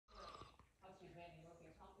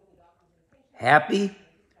Happy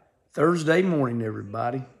Thursday morning,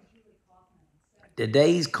 everybody.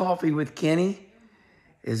 Today's Coffee with Kenny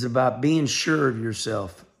is about being sure of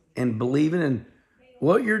yourself and believing in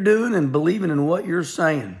what you're doing and believing in what you're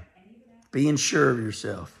saying. Being sure of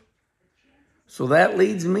yourself. So that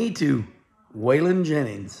leads me to Waylon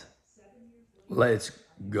Jennings. Let's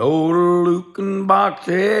go to Lukenbach,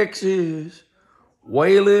 Texas.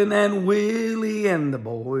 Waylon and Willie and the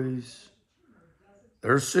boys.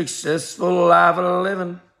 Their successful life of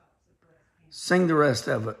living. Sing the rest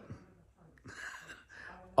of it.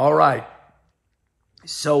 All right.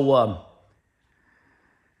 So,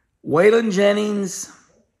 Waylon Jennings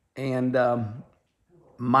and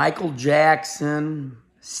Michael Jackson,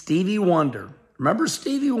 Stevie Wonder. Remember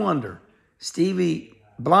Stevie Wonder? Stevie,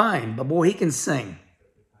 blind, but boy, he can sing.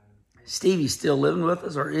 Stevie's still living with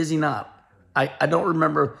us, or is he not? I don't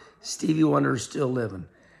remember Stevie Wonder is still living.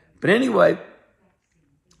 But anyway,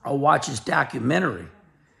 I watched his documentary.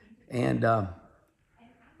 And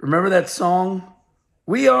remember that song?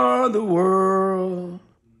 We are the world.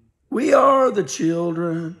 We are the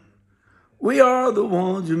children. We are the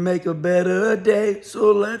ones who make a better day.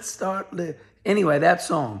 So let's start living. Anyway, that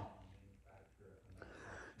song.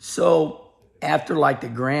 So after like the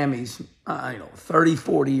Grammys, 30,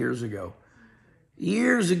 40 years ago,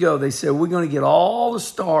 they said, we're going to get all the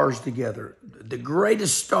stars together, the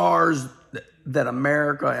greatest stars that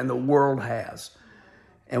America and the world has.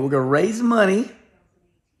 And we're going to raise money,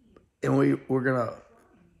 and we're going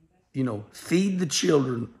to, feed the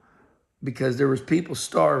children, because there was people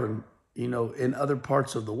starving, in other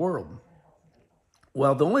parts of the world.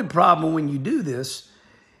 Well, the only problem when you do this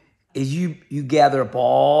is you gather up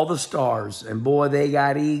all the stars, and boy, they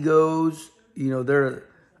got egos.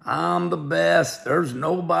 I'm the best. There's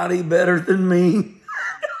nobody better than me.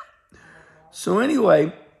 So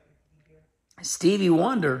anyway, Stevie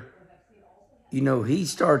Wonder, he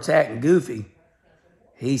starts acting goofy.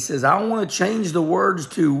 He says, I want to change the words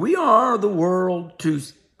to "we are the world" to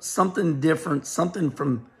something different, something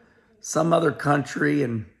from some other country.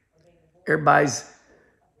 And everybody's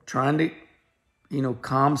trying to,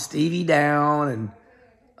 calm Stevie down.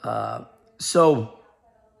 And so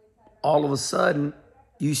all of a sudden,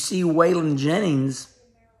 you see Waylon Jennings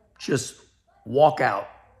just walk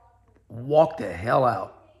the hell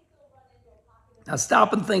out. Now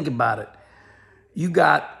stop and think about it. You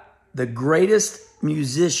got the greatest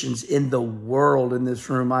musicians in the world in this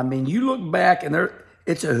room. I mean, you look back and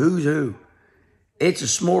it's a who's who. It's a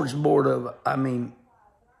smorgasbord of,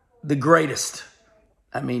 the greatest.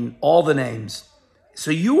 All the names.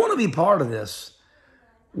 So you want to be part of this.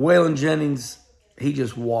 Waylon Jennings, he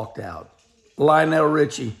just walked out. Lionel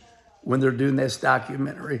Richie, when they're doing this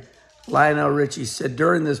documentary, Lionel Richie said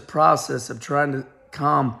during this process of trying to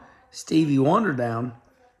calm Stevie Wonder down,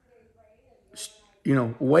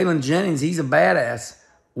 Waylon Jennings, he's a badass.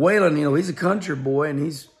 Waylon, he's a country boy, and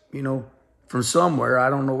he's, from somewhere. I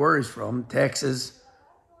don't know where he's from, Texas,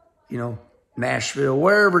 Nashville,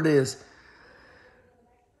 wherever it is.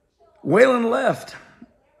 Waylon left,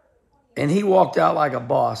 and he walked out like a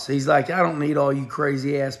boss. He's like, I don't need all you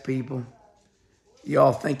crazy-ass people.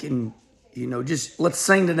 Y'all thinking, just let's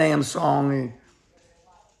sing the damn song. And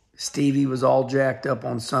Stevie was all jacked up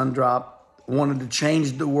on Sundrop, wanted to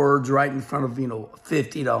change the words right in front of,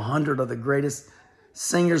 50 to 100 of the greatest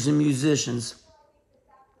singers and musicians.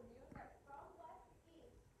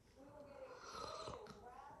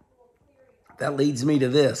 That leads me to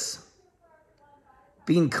this.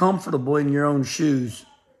 Being comfortable in your own shoes,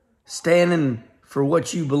 standing for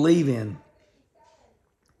what you believe in.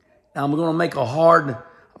 Now I'm going to make a hard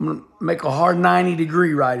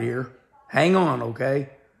 90-degree right here. Hang on, okay?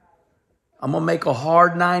 I'm going to make a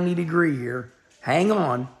hard 90-degree here. Hang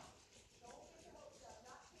on.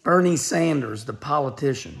 Bernie Sanders, the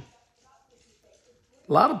politician.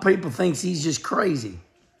 A lot of people think he's just crazy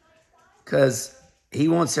because he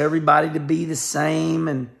wants everybody to be the same.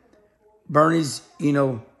 And Bernie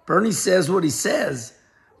says what he says.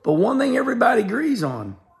 But one thing everybody agrees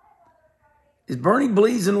on is Bernie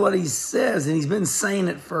believes in what he says, and he's been saying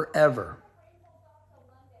it forever.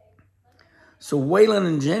 So Waylon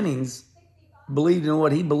and Jennings believed in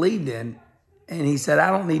what he believed in, and he said, I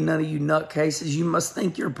don't need none of you nutcases. You must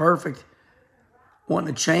think you're perfect.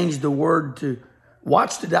 Wanting to change the word to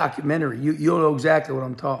watch the documentary. You'll know exactly what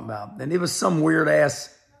I'm talking about. And it was some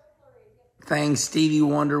weird-ass thing Stevie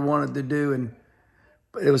Wonder wanted to do,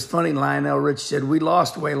 but it was funny. Lionel Richie said, we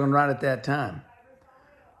lost Waylon right at that time.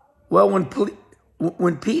 Well, when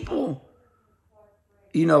people,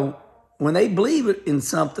 when they believe in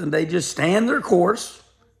something, they just stand their course,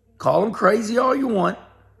 call them crazy all you want,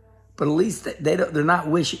 but at least they're not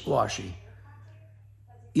wishy-washy.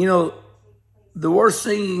 You know, the worst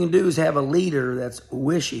thing you can do is have a leader that's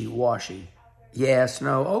wishy-washy. Yes,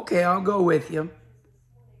 no, okay, I'll go with you.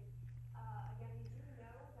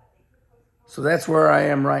 So that's where I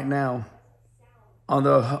am right now on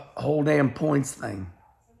the whole damn points thing.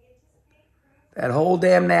 That whole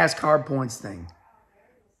damn NASCAR points thing.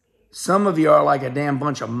 Some of you are like a damn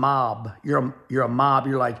bunch of mob. You're a mob.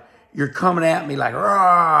 You're coming at me like,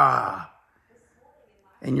 rah.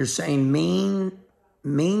 And you're saying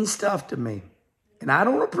mean stuff to me. And I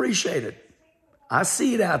don't appreciate it. I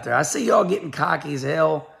see it out there. I see y'all getting cocky as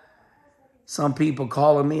hell. Some people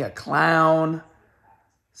calling me a clown.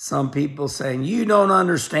 Some people saying, you don't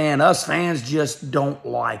understand. Us fans just don't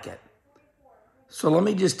like it. So let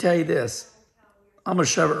me just tell you this. I'm going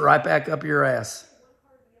to shove it right back up your ass.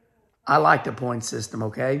 I like the point system,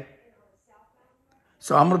 okay?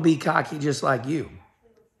 So I'm going to be cocky just like you.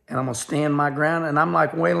 And I'm going to stand my ground. And I'm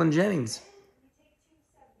like Waylon Jennings.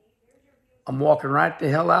 I'm walking right the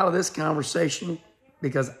hell out of this conversation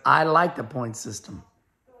because I like the point system.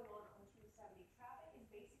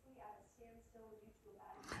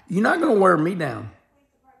 You're not going to wear me down.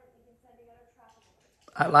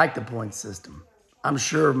 I like the point system. I'm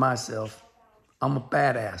sure of myself. I'm a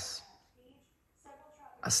badass.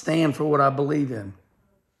 I stand for what I believe in.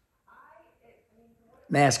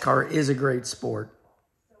 NASCAR is a great sport.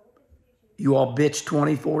 You all bitch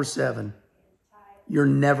 24/7. You're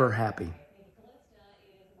never happy.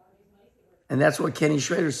 And that's what Kenny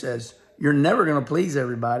Schrader says. You're never going to please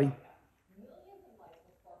everybody.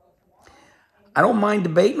 I don't mind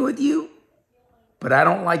debating with you, but I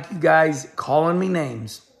don't like you guys calling me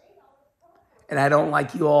names. And I don't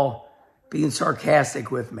like you all being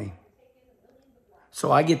sarcastic with me.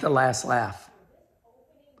 So I get the last laugh.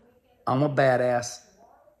 I'm a badass.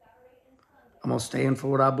 I'm going to stand for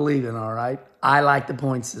what I believe in, all right? I like the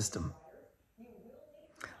point system.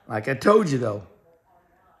 Like I told you, though,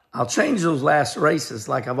 I'll change those last races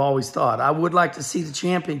like I've always thought. I would like to see the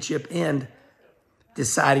championship end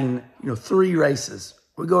deciding, 3 races.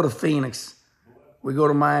 We go to Phoenix. We go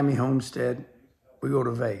to Miami Homestead. We go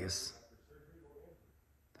to Vegas.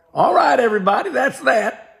 All right, everybody, that's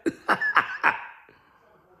that.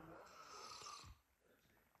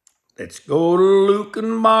 Let's go to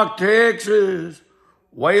Lukenbach, Texas.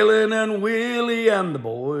 Waylon and Willie and the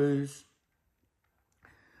boys.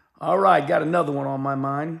 All right, got another one on my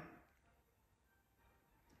mind.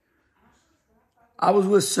 I was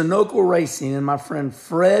with Sunoco Racing and my friend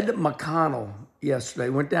Fred McConnell yesterday.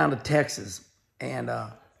 Went down to Texas and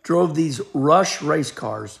drove these Rush race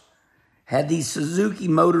cars. Had these Suzuki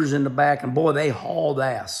motors in the back, and boy, they hauled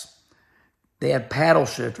ass. They had paddle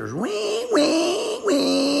shifters. Wing, wing,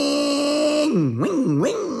 wing, wing,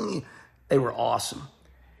 wing. They were awesome.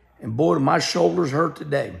 And boy, my shoulders hurt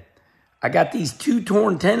today. I got these 2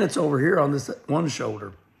 torn tendons over here on this one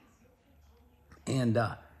shoulder. And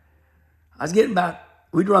I was getting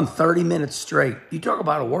we'd run 30 minutes straight. You talk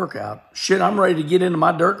about a workout. Shit, I'm ready to get into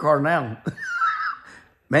my dirt car now.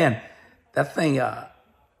 Man, that thing,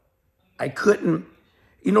 I couldn't,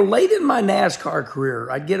 late in my NASCAR career,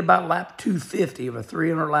 I'd get about lap 250 of a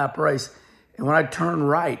 300 lap race. And when I turned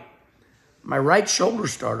right, my right shoulder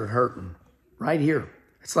started hurting right here.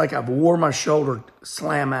 It's like I've wore my shoulder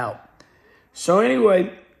slam out. So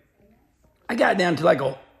anyway, I got down to like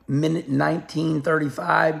a minute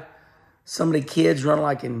 19:35. Some of the kids run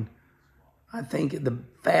like I think the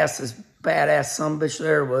fastest badass sumbitch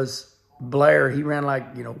there was Blair. He ran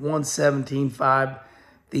like, 1:17.5.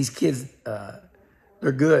 These kids,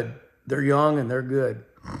 they're good. They're young and they're good.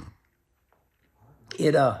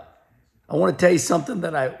 I want to tell you something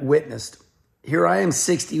that I witnessed. Here I am,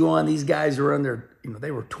 61. These guys are in their,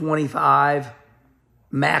 they were 25,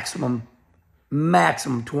 maximum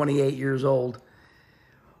 28 years old.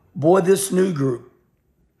 Boy, this new group,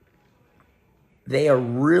 they are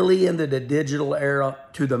really into the digital era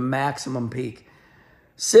to the maximum peak.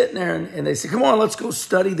 Sitting there and they say, come on, let's go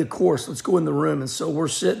study the course. Let's go in the room. And so we're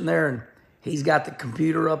sitting there and he's got the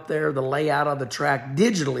computer up there, the layout of the track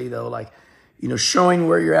digitally though, like, showing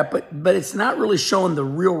where you're at. But it's not really showing the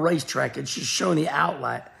real racetrack. It's just showing the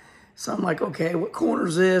outline. So I'm like, okay, what corner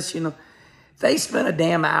is this? They spent a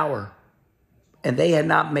damn hour and they had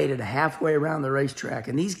not made it halfway around the racetrack.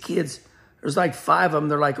 And these kids, there's like 5 of them.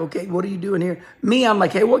 They're like, okay, what are you doing here? Me, I'm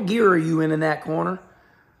like, hey, what gear are you in that corner?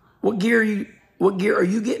 What gear are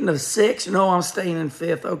you getting to 6? No, I'm staying in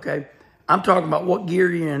 5th. Okay. I'm talking about what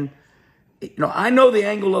gear you're in. I know the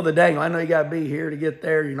angle of the dangle. I know you got to be here to get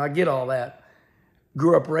there. I get all that.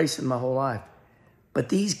 Grew up racing my whole life. But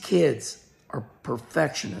these kids are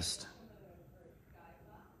perfectionists.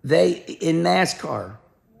 In NASCAR,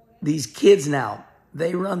 these kids now,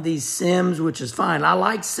 they run these sims, which is fine. I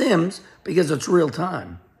like sims because it's real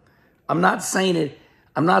time. I'm not saying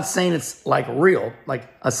it's like real. Like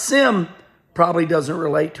a sim probably doesn't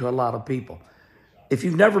relate to a lot of people. If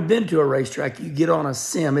you've never been to a racetrack, you get on a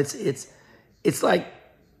sim. It's like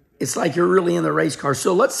you're really in the race car.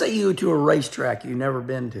 So let's say you go to a racetrack you've never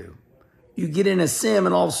been to. You get in a sim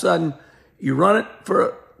and all of a sudden you run it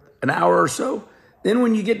for an hour or so. Then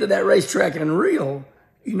when you get to that racetrack in real,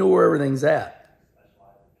 you know where everything's at.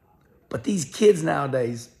 But these kids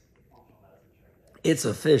nowadays, it's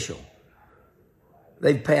official.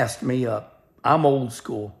 They've passed me up. I'm old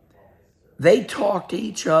school. They talk to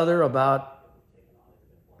each other about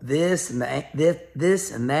this and that,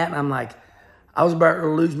 and I'm like, I was about to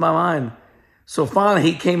lose my mind. So finally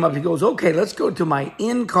he came up, he goes, okay, let's go to my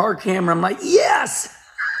in-car camera. I'm like, yes,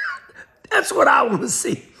 that's what I want to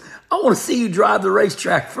see. I want to see you drive the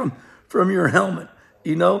racetrack from your helmet,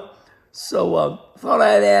 you know? So thought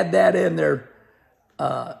I'd add that in there.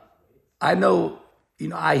 I know,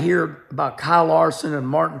 I hear about Kyle Larson and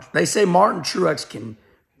Martin. They say Martin Truex can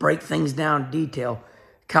break things down in detail.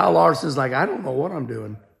 Kyle Larson's like, I don't know what I'm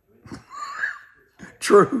doing.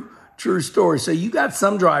 True story. So you got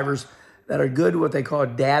some drivers that are good, what they call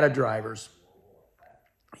data drivers.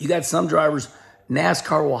 You got some drivers,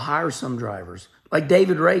 NASCAR will hire some drivers, like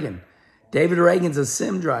David Reagan. David Reagan's a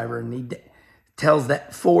sim driver, and he tells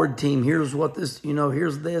that Ford team, here's what this,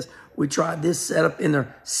 here's this. We tried this setup in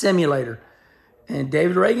their simulator. And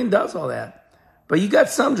David Reagan does all that. But you got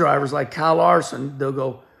some drivers like Kyle Larson, they'll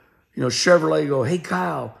go, Chevrolet go, hey,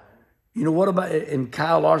 Kyle, what about it? And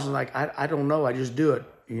Kyle Larson's like, I don't know. I just do it,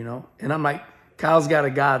 And I'm like, Kyle's got a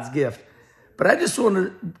God's gift. But I just want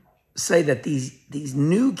to say that these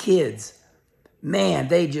new kids, man,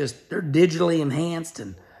 they're digitally enhanced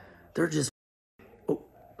and they're just,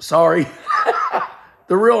 sorry.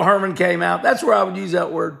 The real Herman came out. That's where I would use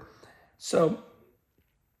that word. So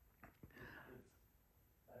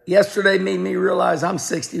yesterday made me realize I'm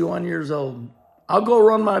 61 years old. I'll go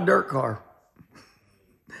run my dirt car.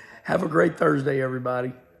 Have a great Thursday,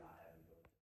 everybody.